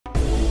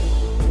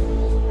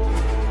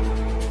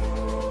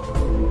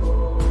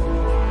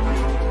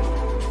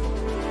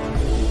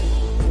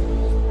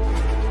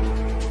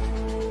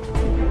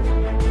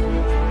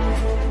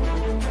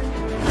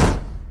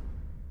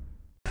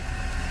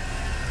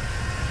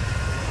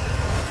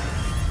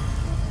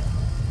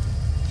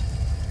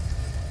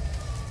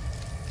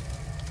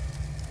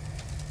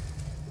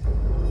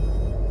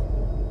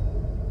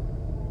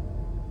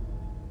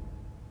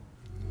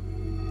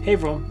Hey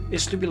everyone,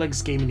 it's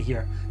Loopylugs Gaming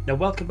here. Now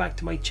welcome back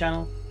to my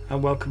channel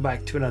and welcome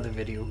back to another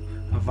video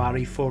of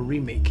RE4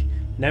 Remake.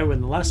 Now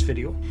in the last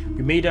video,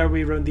 we made our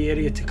way around the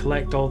area to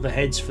collect all the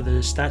heads for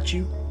the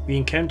statue. We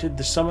encountered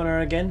the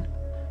summoner again.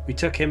 We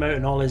took him out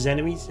and all his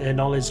enemies and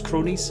all his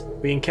cronies.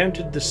 We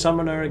encountered the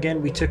summoner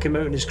again, we took him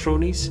out and his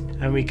cronies,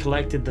 and we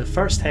collected the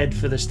first head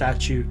for the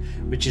statue,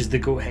 which is the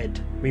goat head.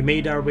 We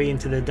made our way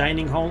into the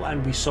dining hall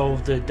and we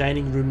solved the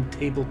dining room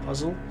table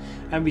puzzle,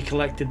 and we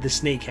collected the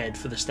snake head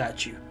for the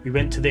statue. We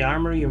went to the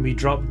armory and we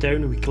dropped down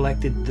and we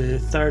collected the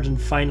third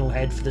and final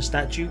head for the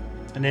statue,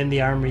 and in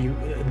the armory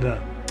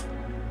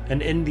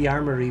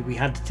we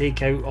had to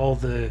take out all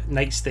the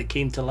knights that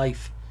came to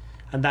life,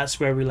 and that's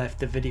where we left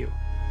the video.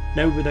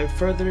 Now without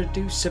further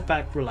ado, sit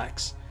back,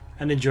 relax,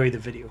 and enjoy the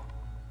video.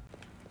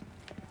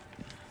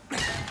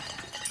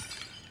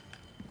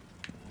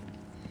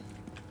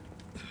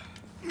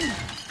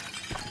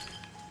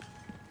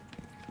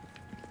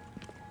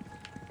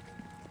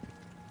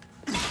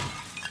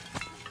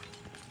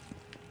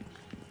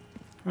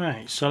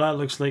 Right, so that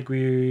looks like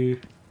we're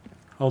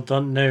all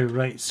done now.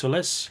 Right, so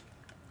let's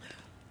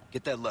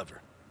get that lever.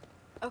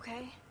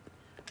 Okay.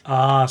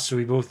 Ah, so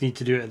we both need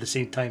to do it at the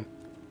same time.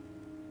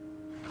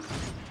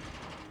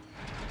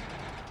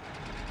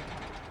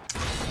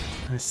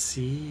 I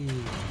see.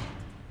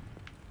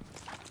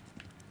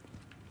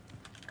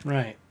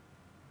 Right.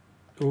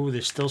 Oh,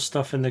 there's still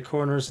stuff in the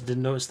corners.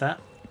 Didn't notice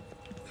that.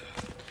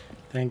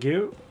 Thank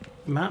you.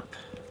 Map.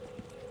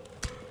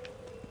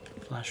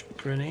 Flash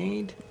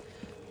grenade.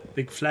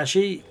 Big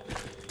flashy.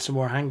 Some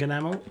more handgun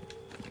ammo.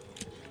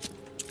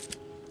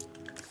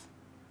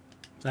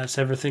 That's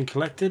everything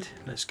collected.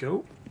 Let's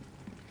go.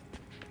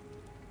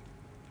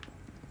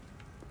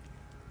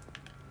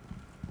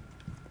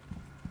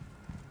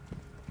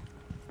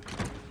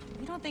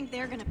 Think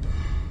they're gonna.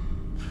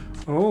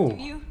 Oh. Do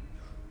you?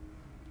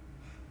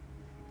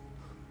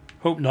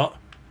 Hope not.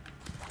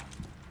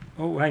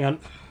 Oh, hang on.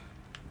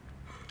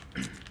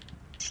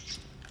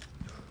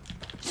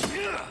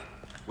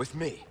 With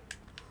me.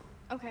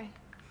 Okay.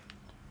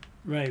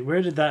 Right,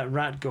 where did that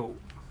rat go?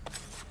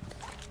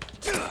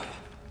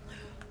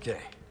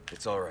 Okay,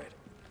 it's all right.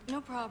 No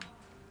problem.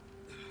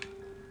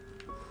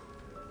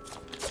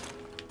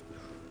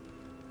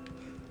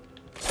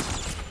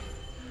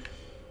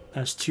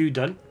 That's two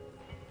done.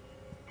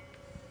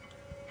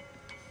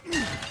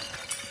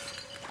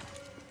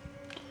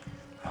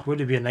 Would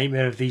it be a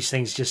nightmare if these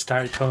things just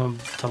started coming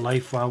to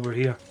life while we're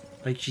here?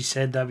 Like she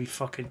said, that'd be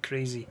fucking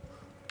crazy.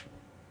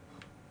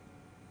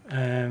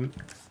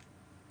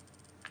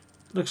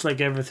 Looks like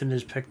everything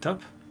is picked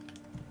up.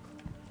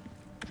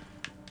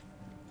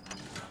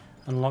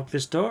 Unlock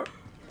this door.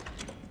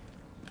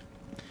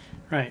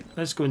 Right,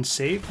 let's go and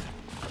save.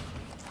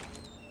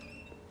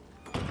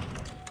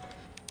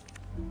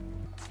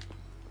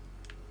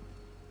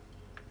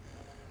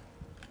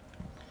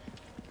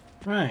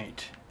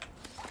 Right.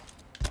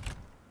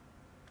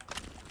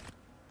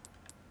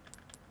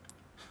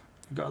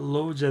 We've got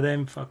loads of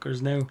them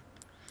fuckers now.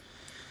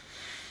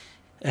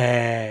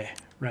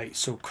 Right,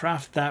 so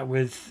craft that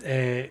with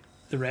the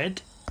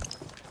red.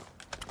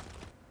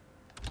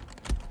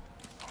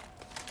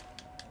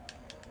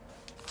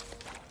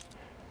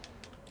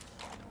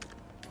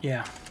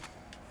 Yeah.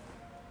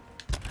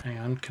 Hang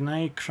on, can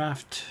I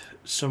craft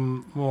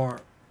some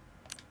more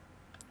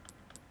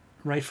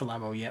rifle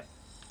ammo? Yep.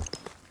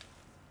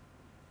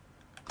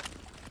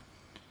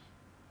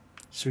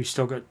 So we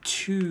still got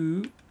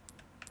two.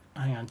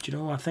 Hang on, do you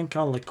know, I think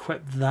I'll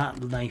equip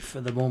that knife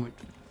at the moment.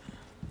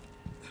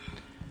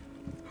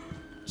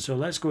 So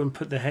let's go and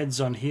put the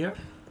heads on here.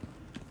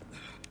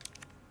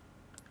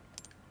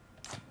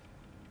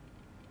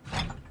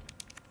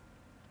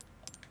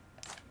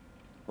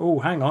 Oh,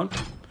 hang on.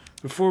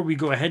 Before we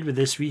go ahead with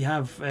this, we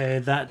have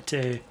that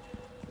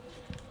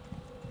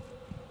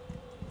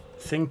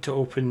thing to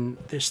open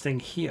this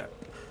thing here.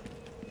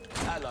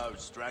 Hello,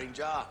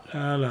 stranger.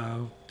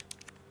 Hello.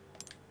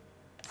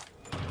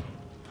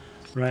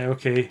 Right,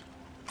 okay.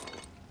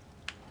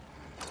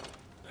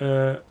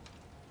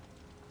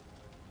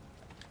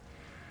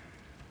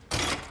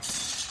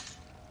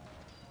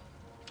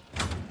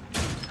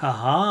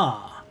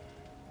 Haha!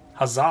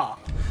 Huzzah!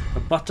 A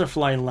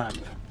butterfly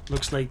lamp.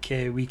 Looks like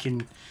we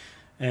can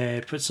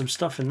put some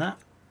stuff in that.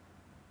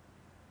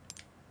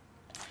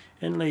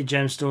 Inlay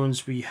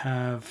gemstones, we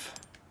have...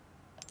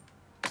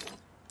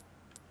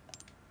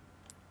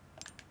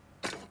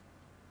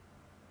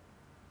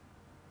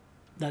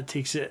 That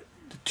takes it.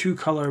 The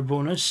 2-color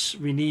bonus.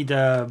 We need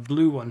a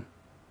blue one.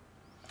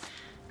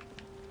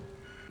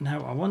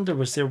 Now, I wonder,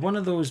 was there one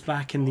of those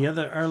back in the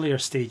other earlier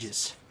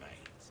stages?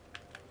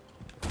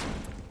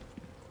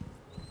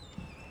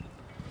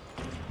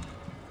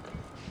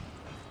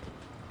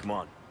 Come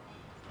on.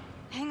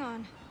 Hang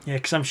on. Yeah,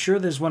 because I'm sure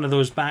there's one of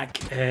those back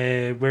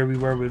where we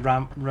were with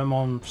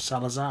Ramon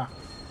Salazar.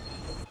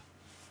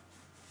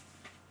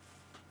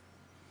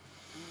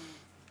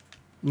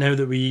 Now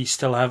that we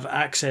still have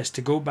access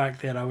to go back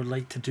there, I would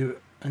like to do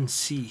it and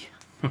see.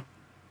 I'll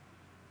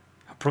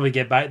probably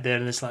get back there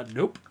and it's like,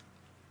 nope.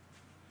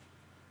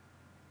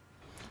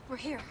 We're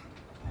here.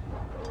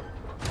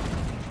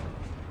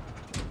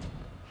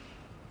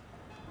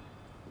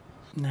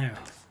 Now,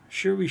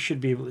 sure we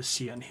should be able to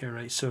see on here,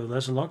 right? So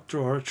there's a locked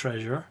drawer,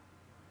 treasure.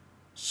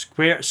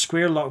 Square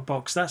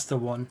lockbox, that's the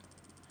one.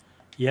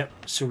 Yep,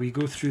 so we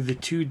go through the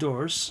two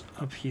doors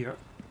up here.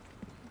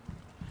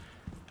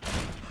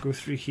 Go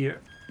through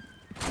here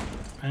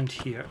and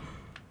here.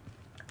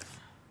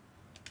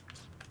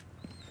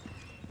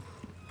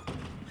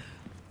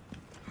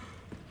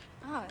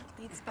 Oh,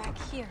 it leads back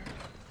here.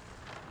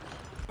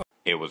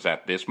 It was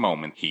at this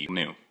moment he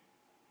knew.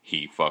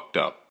 He fucked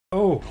up.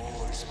 Oh.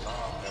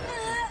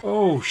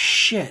 Oh,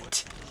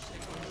 shit.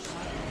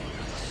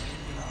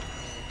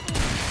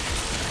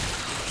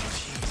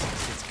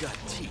 Jesus, it's got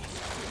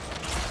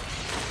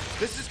teeth.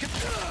 This is good.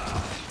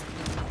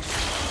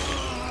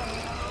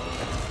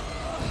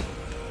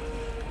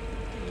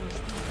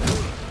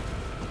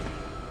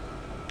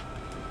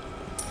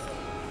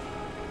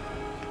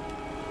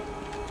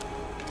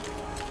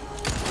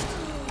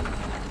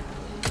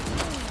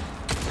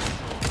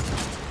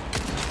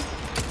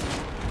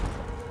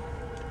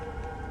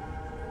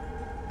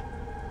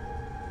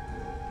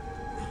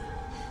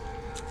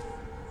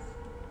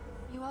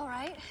 You all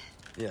right?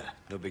 Yeah,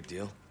 no big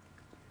deal.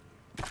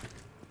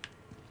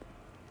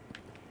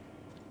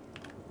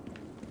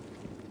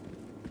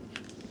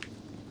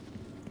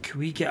 Can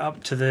we get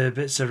up to the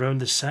bits around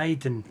the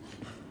side and...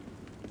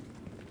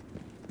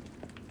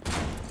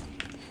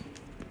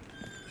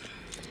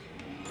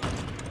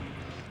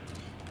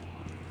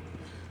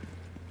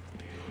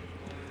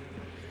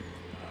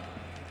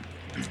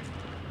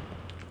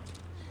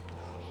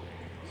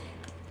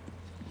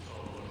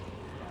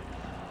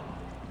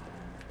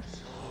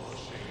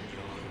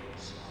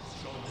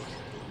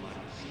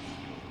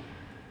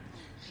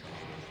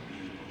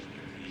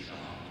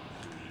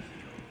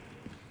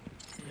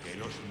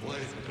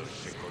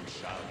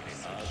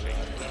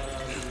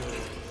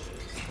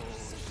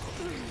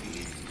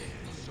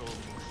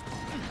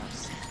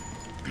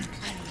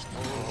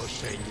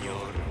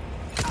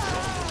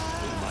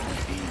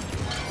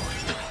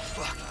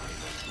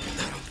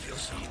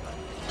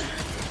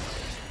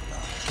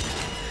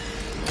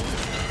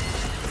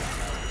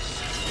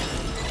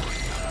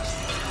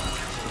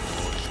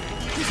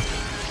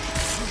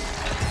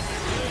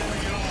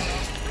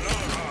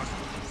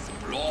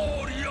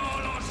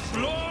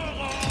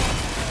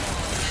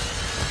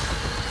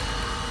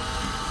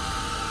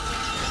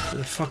 Who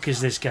the fuck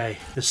is this guy?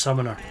 The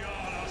summoner.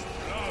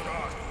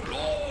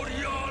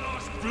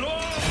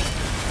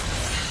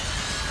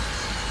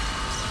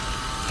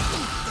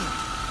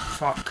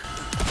 Fuck.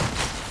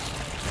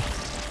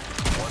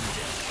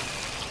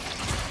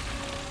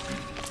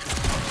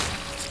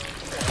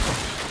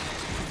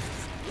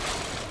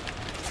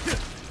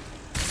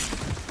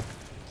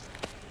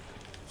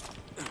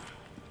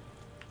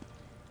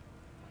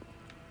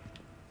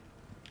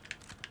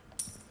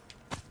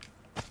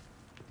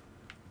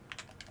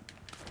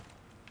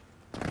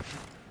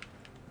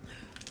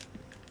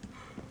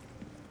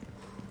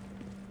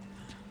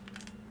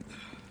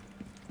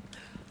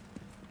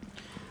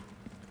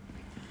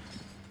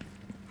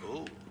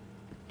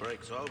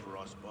 Break's over,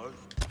 I suppose.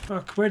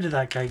 Fuck, where did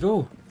that guy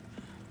go?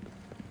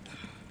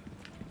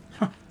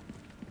 Huh.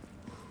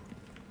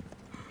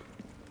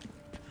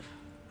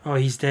 Oh,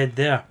 he's dead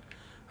there.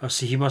 Oh,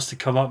 see, he must have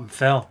come up and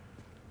fell.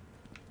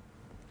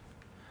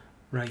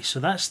 Right,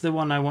 so that's the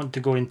one I want to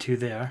go into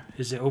there.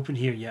 Is it open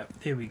here? Yep,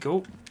 there we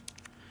go.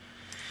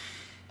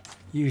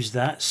 Use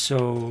that,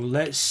 so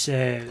let's...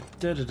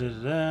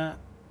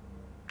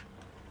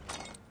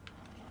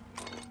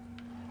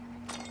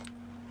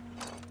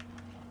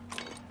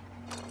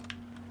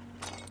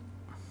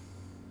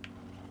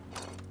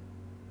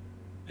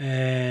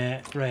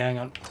 right, hang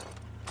on.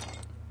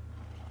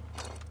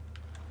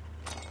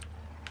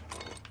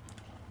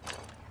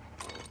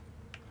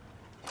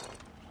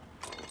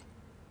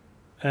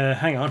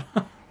 Hang on.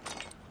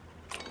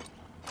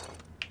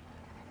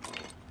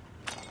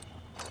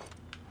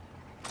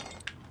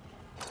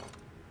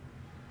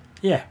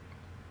 Yeah.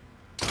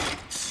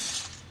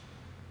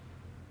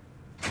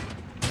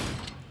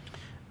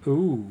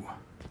 Ooh.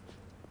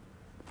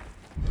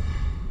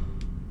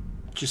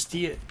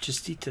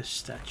 Justita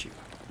statue.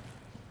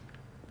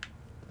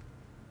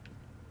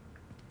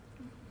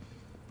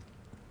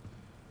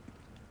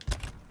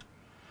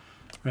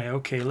 Right,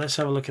 okay, let's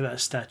have a look at that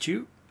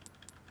statue.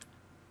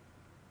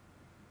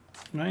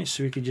 Right,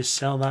 so we could just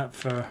sell that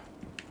for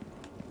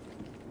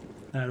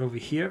that over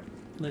here.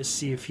 Let's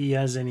see if he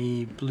has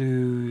any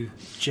blue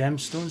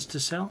gemstones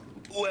to sell.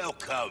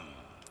 Welcome.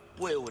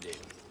 Wielding.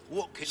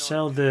 What can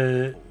Sell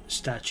the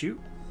statue.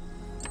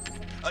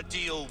 A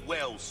deal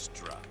well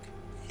struck.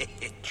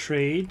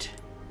 Trade.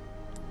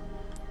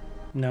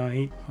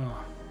 No,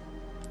 oh.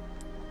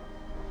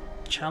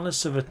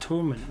 Chalice of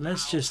Atonement.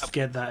 Let's just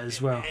get that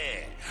as well.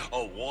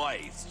 A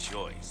wise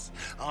choice.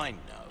 I know.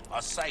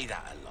 I say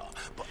that a lot,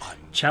 but I'm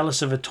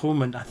Chalice of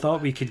Atonement. I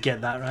thought we could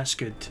get that. That's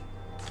good.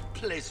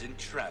 pleasant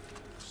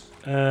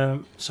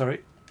travels.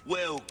 Sorry.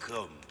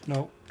 Welcome.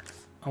 No.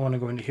 I want to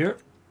go into here.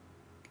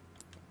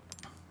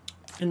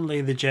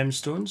 inlay the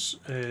gemstones,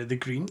 the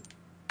green,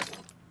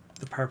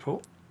 the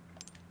purple,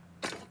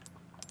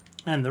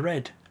 and the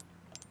red.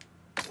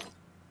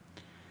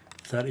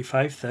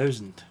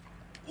 35,000.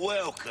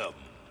 Welcome.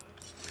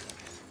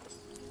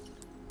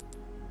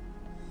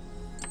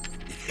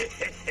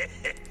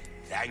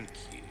 Thank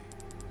you.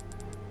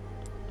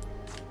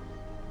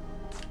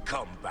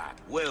 Come back.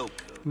 Welcome.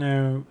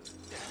 Now,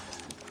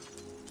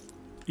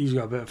 he's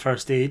got a bit of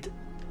first aid.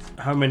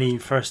 How many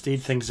first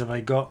aid things have I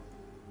got?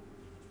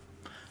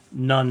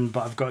 None,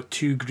 but I've got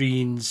 2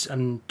 greens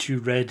and 2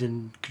 red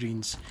and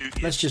greens.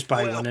 Let's just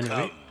buy one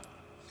anyway.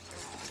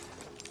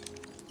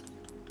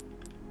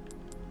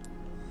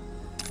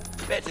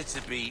 Better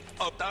to be.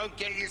 Oh, don't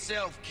get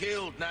yourself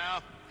killed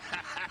now.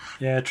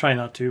 Yeah, try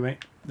not to,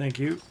 mate. Thank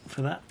you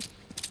for that.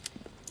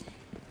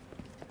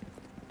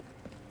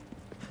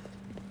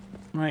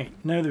 Right,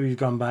 now that we've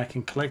gone back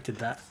and collected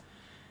that,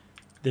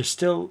 there's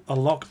still a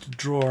locked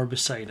drawer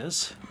beside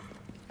us.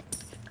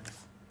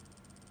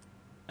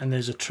 And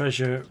there's a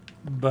treasure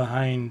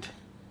behind.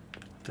 I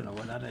don't know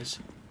what that is.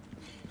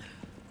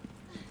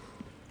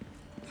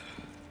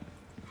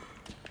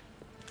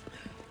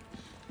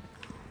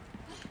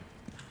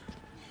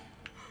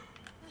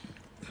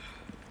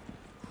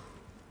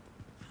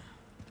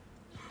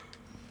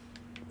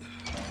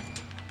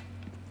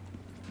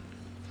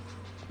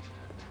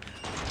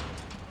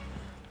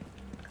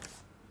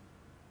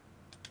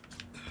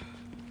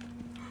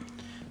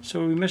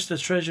 So we missed the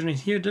treasure in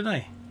here, did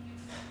I?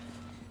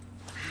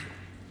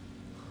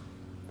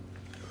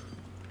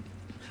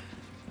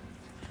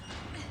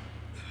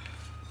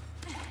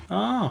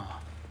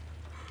 Oh.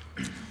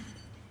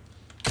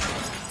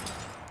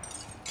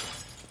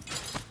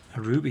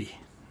 A ruby.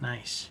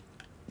 Nice.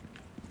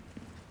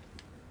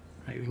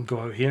 Right, we can go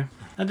out here.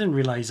 I didn't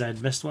realise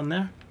I'd missed one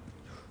there.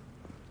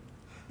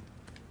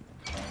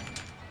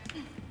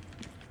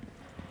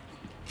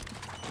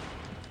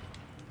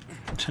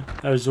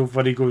 That was so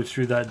funny going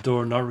through that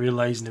door not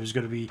realising there was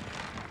going to be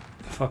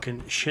a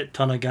fucking shit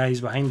ton of guys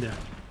behind there.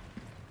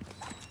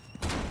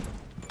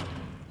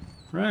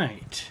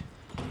 Right.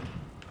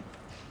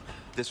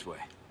 This way.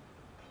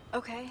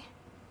 Okay.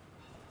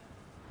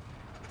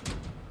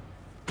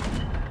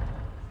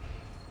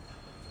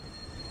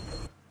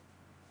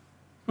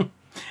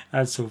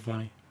 That's so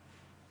funny.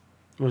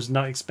 I was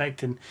not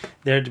expecting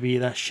there to be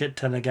that shit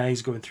ton of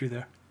guys going through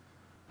there.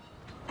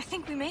 I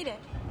think we made it.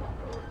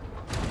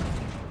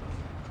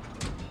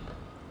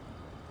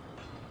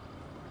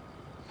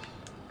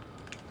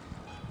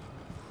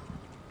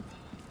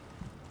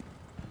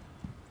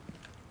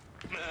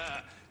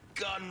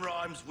 Gun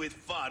rhymes with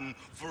fun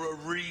for a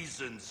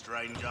reason,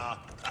 stranger.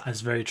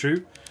 That's very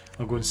true.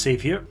 I'll go and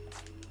save here.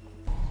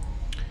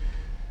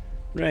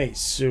 Right,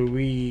 so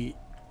we've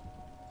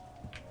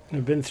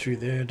been through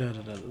there. Da,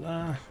 da, da,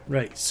 da.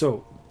 Right,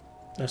 so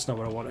that's not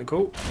where I want to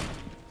go.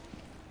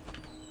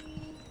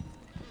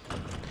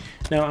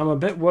 Now, I'm a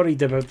bit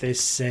worried about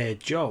this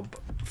job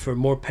for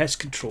more pest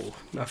control.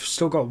 I've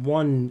still got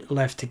one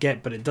left to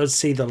get, but it does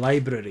say the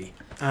library,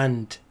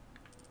 and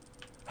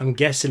I'm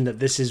guessing that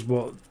this is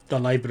what the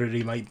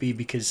library might be,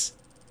 because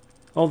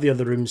all the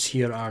other rooms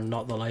here are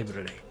not the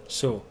library.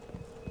 So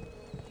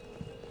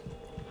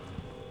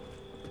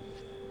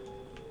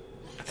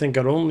I think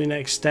our only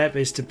next step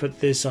is to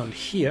put this on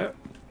here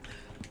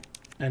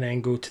and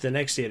then go to the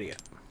next area.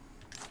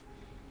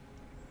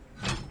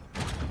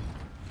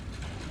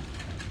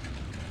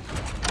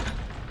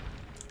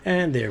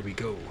 And there we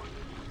go.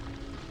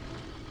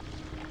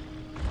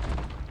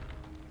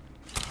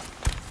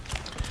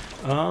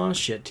 Oh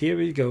shit, here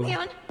we go.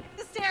 Leon,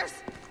 the stairs.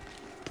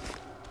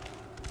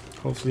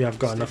 Hopefully I've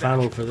got enough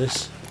ammo for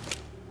this.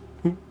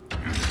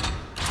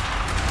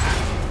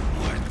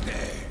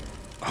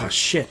 Oh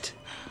shit.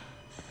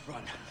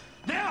 Run.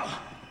 Now!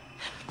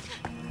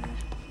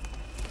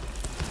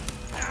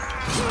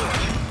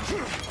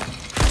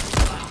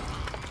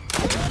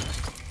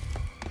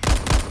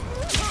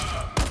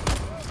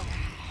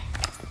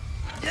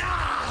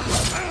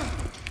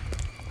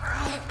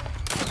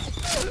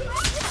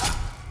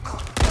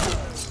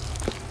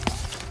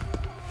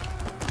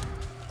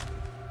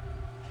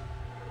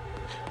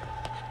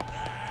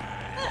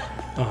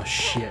 Oh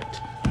shit.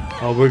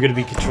 Oh, we're going to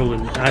be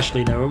controlling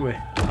Ashley now, aren't we?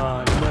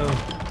 Oh no.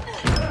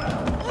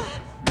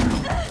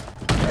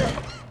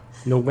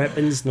 No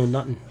weapons, no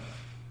nothing.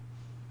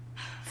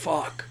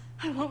 Fuck.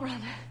 I won't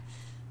run.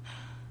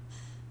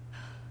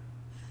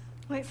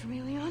 Wait for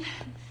me, Leon.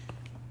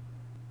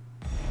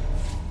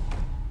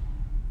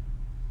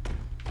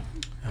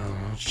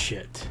 Oh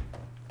shit.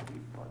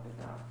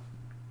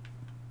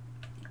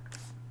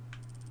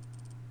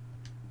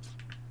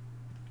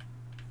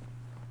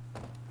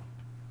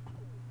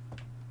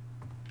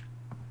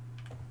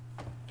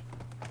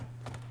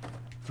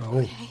 Oh.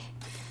 Okay.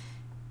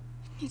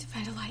 Need to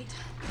find a light.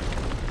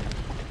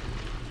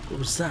 What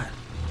was that?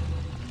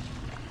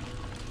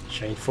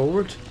 Shine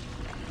forward.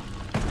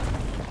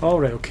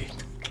 Alright, okay.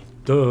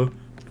 Duh.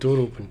 Door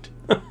opened.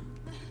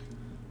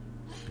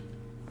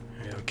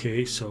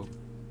 Okay, so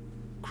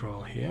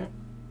crawl here.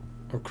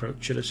 Or crouch,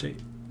 should I say.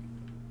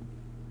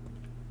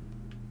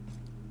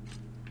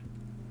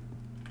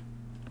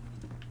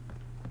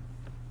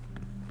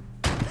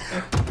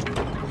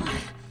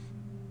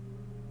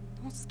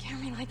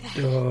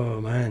 Oh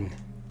man.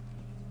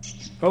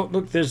 Oh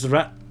look, there's the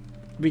rat.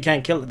 We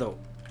can't kill it though.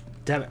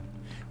 Damn it.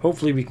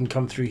 Hopefully we can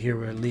come through here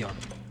with Leon.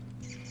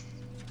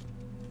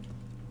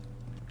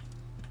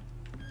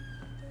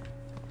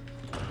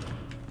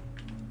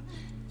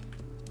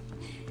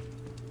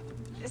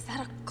 Is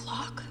that a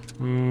clock?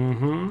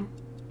 Mm-hmm.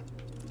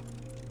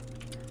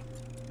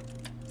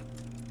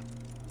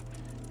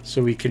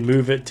 So we can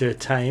move it to a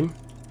time.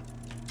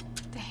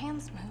 The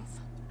hands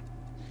move.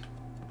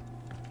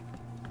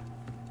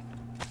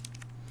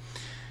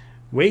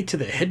 Way to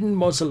the hidden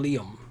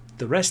mausoleum.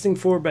 The resting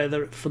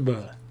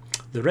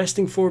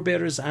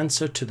forebearers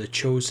answer to the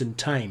chosen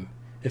time.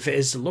 If it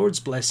is the Lord's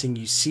blessing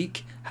you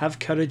seek, have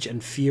courage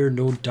and fear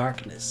no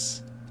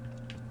darkness.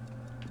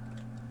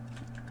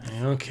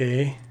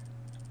 Okay.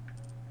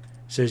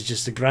 So it's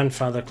just the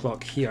grandfather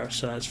clock here,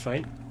 so that's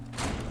fine.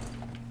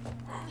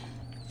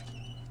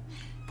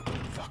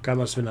 Fuck, that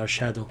must have been our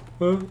shadow.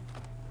 Oh.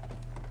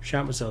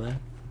 Shot myself then.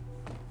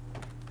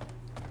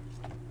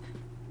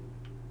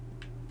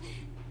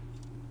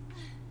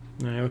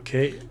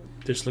 Okay,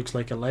 this looks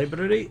like a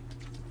library.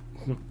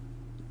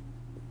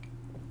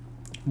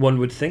 One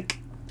would think.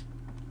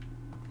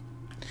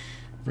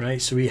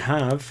 Right, so we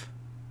have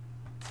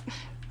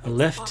a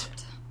lift.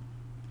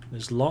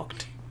 It's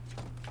locked.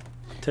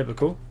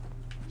 Typical.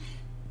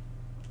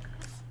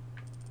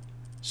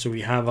 So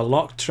we have a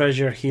locked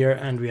treasure here,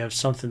 and we have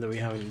something that we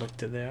haven't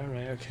looked at there.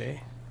 Right,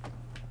 okay.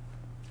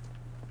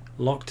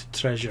 Locked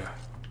treasure.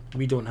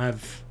 We don't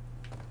have...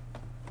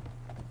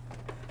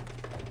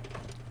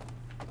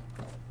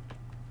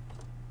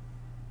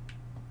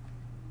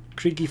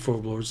 creaky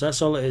floorboards. That's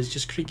all it is,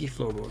 just creaky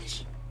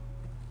floorboards.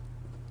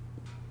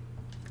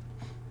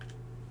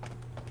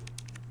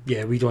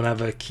 Yeah, we don't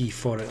have a key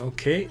for it.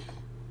 Okay.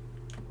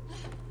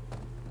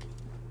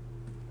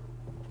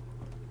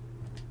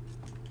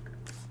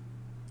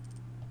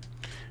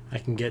 I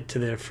can get to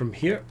there from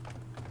here.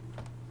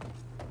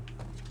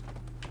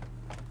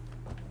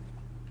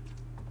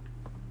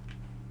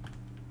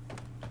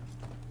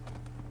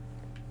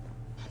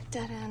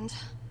 Dead end.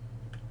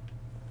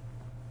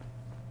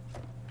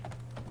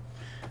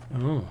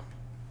 Oh.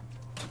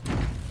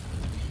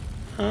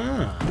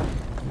 Ah,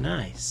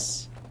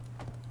 nice.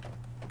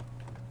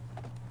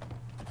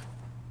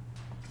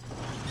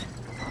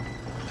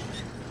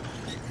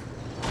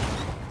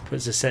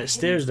 Puts a set of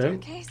stairs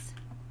down. Staircase?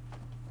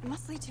 It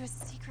must lead to a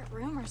secret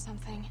room or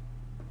something.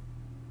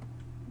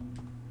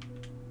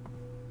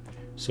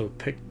 So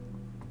pick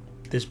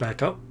this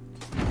back up.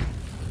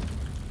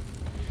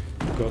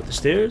 Go up the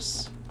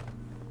stairs.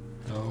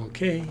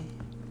 Okay.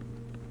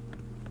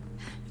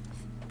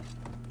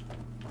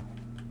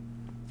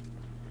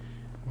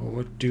 Well,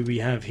 what do we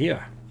have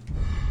here?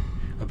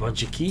 A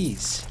bunch of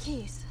keys.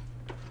 Keys.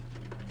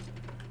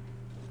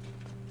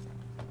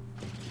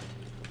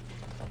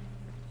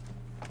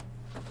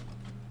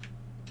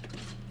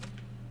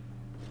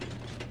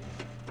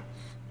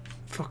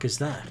 Fuck is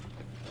that?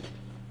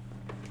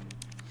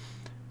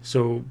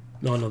 So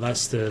no,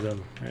 that's the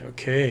right,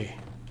 okay.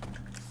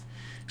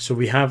 So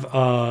we have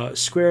a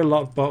square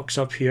lockbox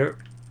up here.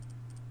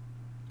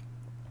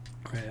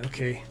 Right,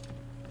 okay.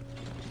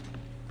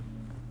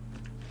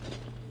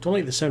 Don't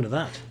like the sound of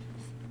that.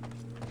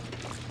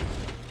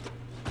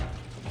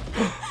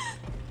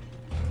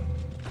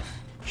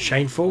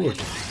 Shine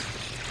forward.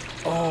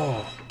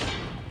 Oh,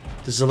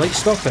 does the light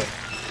stop it?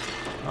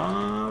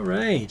 All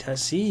right, I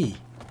see.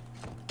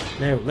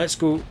 Now let's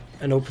go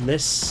and open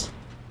this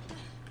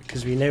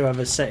because we now have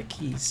a set of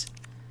keys.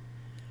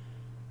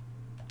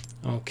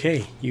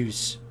 Okay,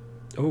 use.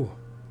 Oh.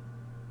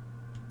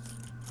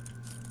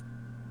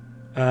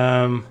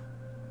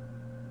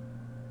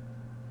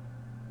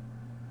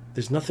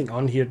 There's nothing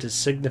on here to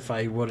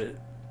signify what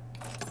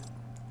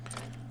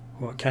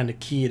kind of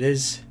key it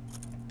is.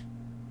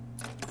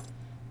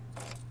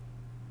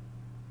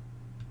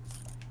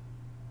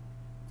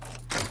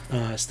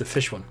 It's the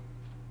fish one.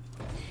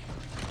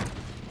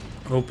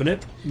 Open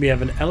it. We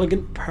have an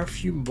elegant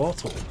perfume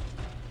bottle.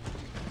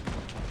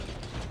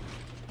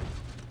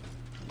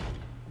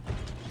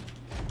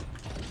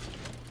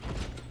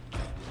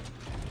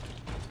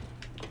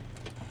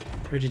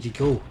 Where did he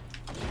go?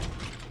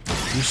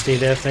 You stay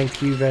there,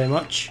 thank you very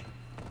much.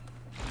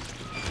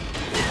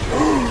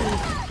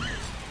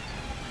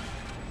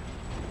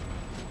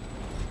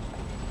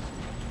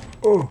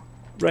 Oh,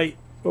 right.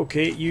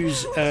 Okay,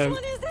 use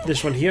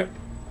this one here.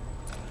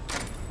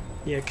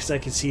 Yeah, because I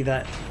can see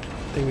that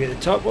thing at the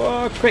top.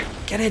 Oh, quick!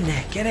 Get in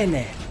there! Get in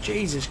there!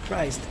 Jesus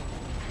Christ!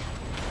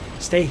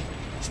 Stay!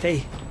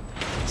 Stay!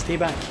 Stay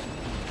back!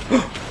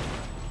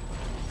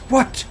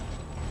 What?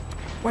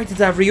 Why did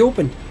that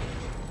reopen?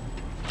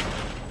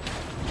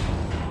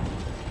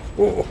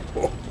 Oh,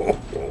 oh, oh,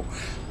 oh.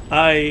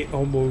 I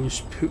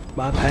almost pooped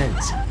my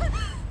pants.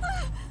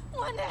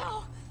 What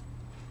now?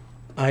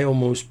 I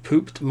almost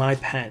pooped my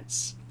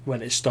pants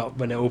when it stopped,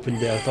 when it opened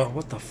there. I thought,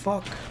 what the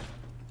fuck?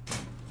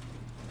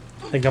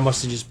 I think I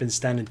must have just been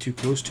standing too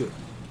close to it.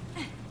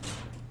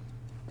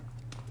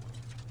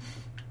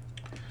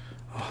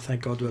 Oh,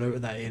 thank God we're out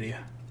of that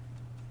area.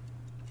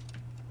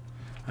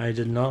 I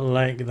did not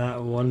like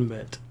that one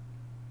bit.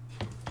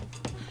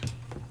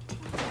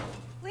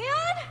 Leon?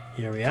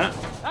 Here we are.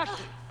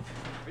 Ashley,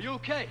 are you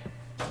okay?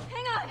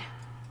 Hang on.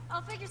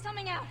 I'll figure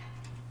something out.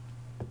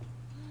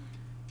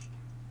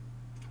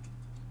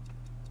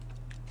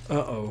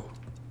 Uh-oh.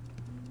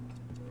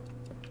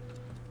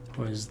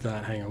 What is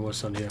that? Hang on,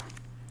 what's on here?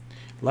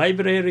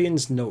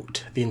 Librarian's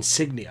note. The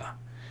insignia.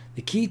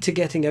 The key to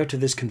getting out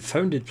of this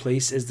confounded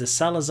place is the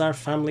Salazar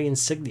family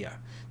insignia.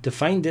 To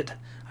find it,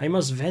 I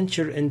must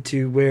venture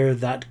into where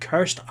that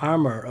cursed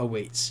armor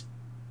awaits.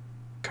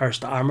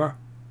 Cursed armor?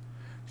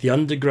 The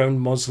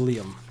underground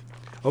mausoleum.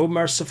 O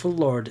merciful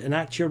Lord,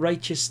 enact your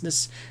righteous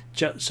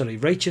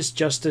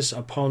justice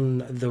upon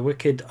the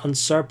wicked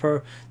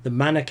usurper, the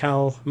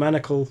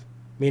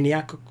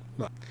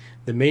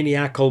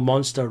maniacal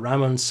monster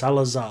Ramon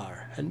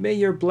Salazar, and may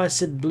your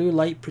blessed blue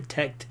light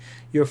protect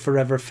your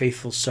forever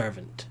faithful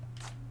servant.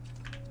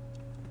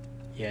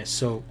 Yeah,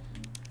 so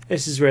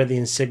this is where the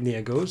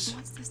insignia goes.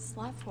 What's this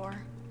slot for?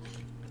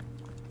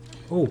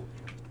 Oh.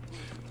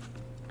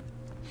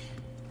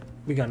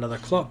 We got another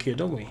clock here,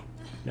 don't we?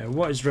 Now,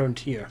 what is round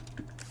here?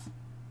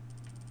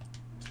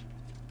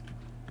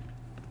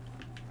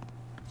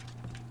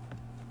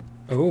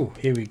 Oh,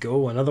 here we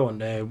go. Another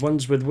one.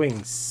 One's with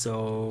wings,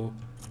 so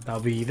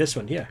that'll be this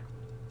one here.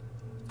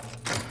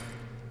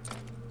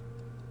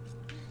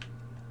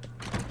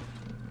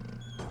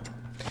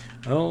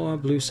 Oh, a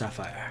blue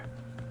sapphire.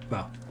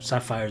 Well,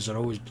 sapphires are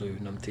always blue,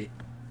 numpty.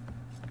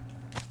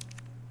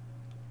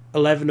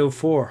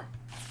 11:04.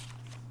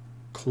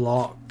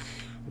 Clock.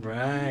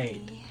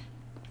 Right.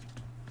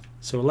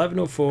 So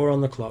 11:04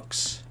 on the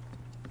clocks.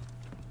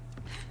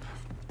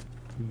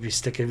 We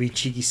stick a wee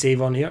cheeky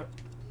save on here.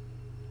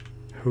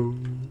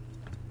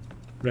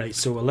 Right,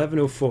 so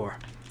 11:04.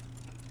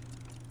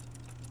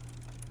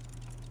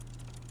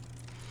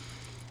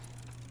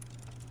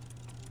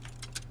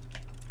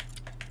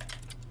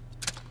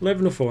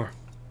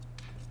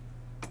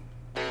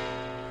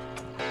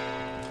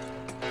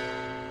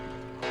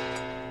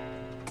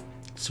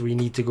 So we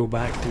need to go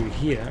back through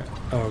here,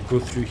 or go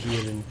through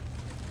here and...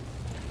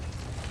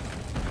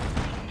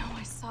 I know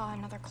I saw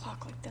another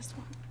clock like this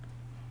one.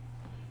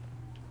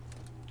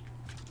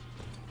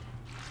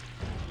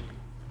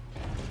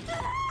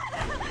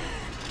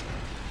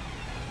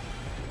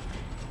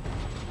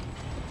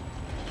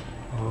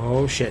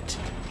 Oh shit.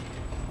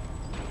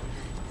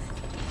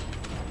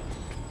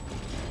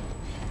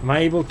 Am I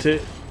able to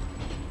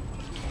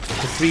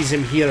freeze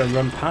him here and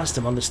run past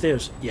him on the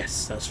stairs?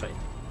 Yes, that's fine.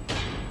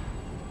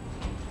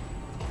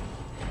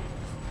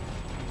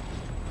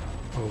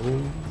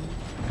 Oh.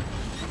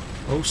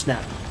 Oh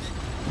snap.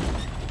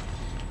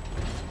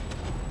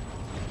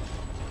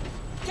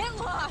 Get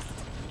lost!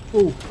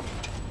 Oh.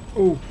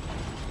 Oh.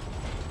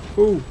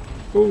 Oh.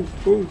 Oh.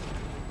 Oh.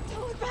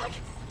 Don't look back!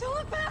 Don't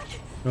look back!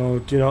 No,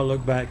 do not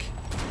look back.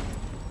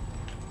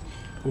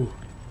 Oh.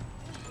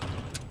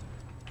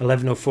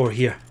 11:04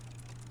 here.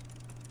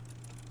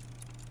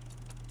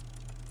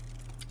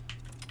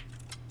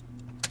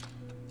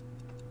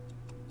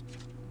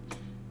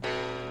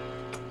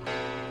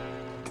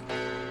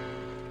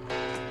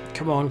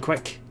 Come on,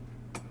 quick.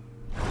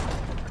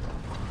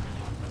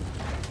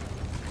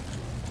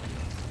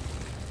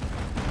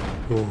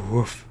 Oh,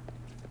 woof.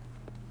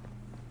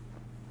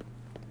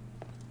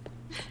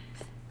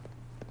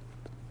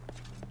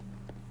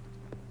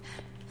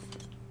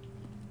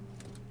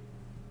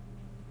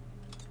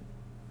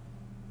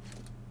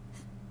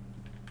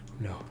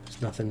 No,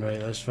 there's nothing right,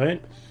 that's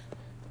fine.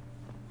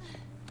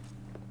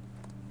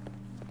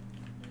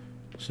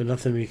 So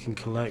nothing we can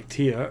collect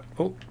here.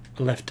 Oh,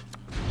 left.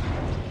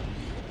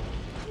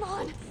 Come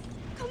on!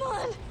 Come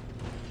on!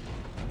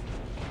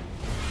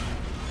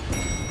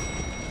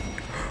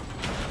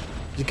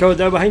 Is he coming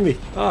down behind me?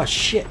 Oh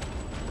shit.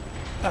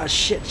 Oh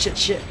shit, shit,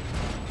 shit.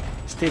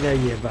 Stay there,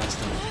 you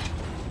bastard.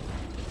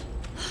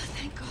 Oh,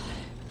 thank God.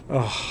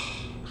 Oh.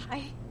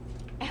 I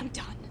am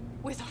done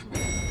with armor.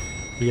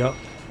 Yup.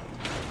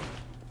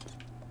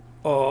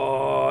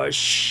 Oh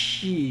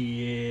shit.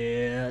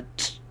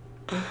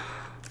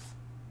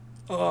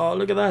 Oh,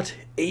 look at that.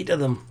 8 of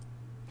them.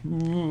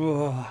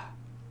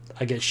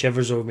 I get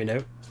shivers over me now.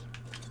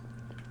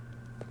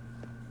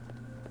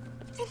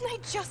 Didn't I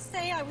just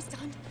say I was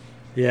done?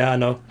 Yeah, I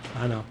know.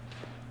 I know.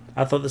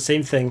 I thought the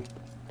same thing.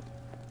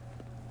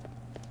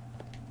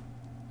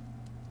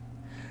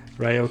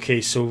 Right, okay,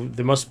 so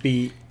there must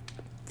be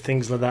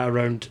things like that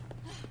around.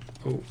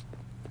 Oh.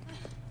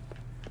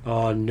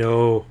 Oh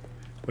no.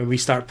 When we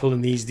start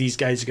pulling these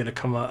guys are gonna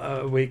come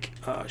awake.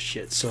 Oh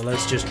shit, so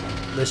let's just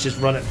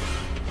run it.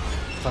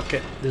 Fuck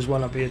it. There's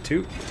one up here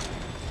too.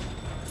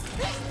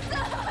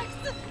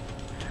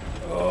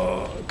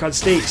 Oh god,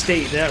 stay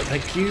there,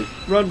 thank you.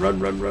 Run.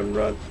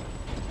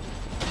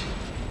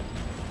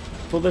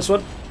 Pull this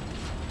one.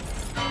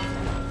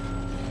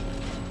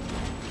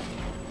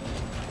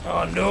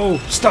 Oh no,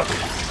 stuck.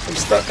 I'm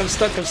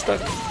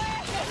stuck.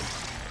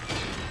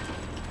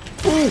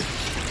 Ooh.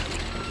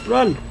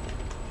 Run,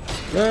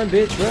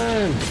 bitch,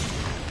 run.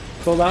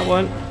 Pull that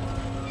one.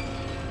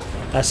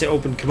 That's it,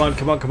 open. Come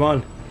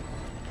on.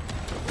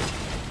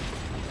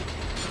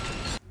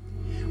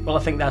 Well, I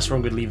think that's where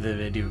I'm going to leave the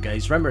video,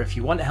 guys. Remember, if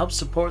you want to help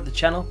support the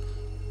channel,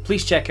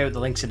 please check out the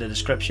links in the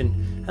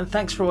description, and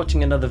thanks for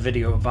watching another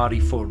video of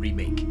RE4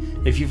 Remake.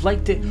 If you've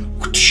liked it,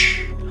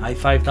 high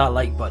five that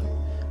like button,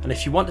 and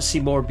if you want to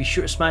see more, be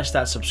sure to smash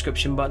that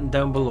subscription button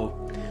down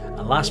below.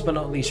 And last but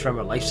not least,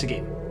 remember, life's a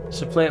game,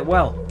 so play it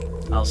well.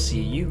 I'll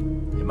see you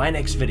in my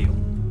next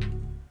video.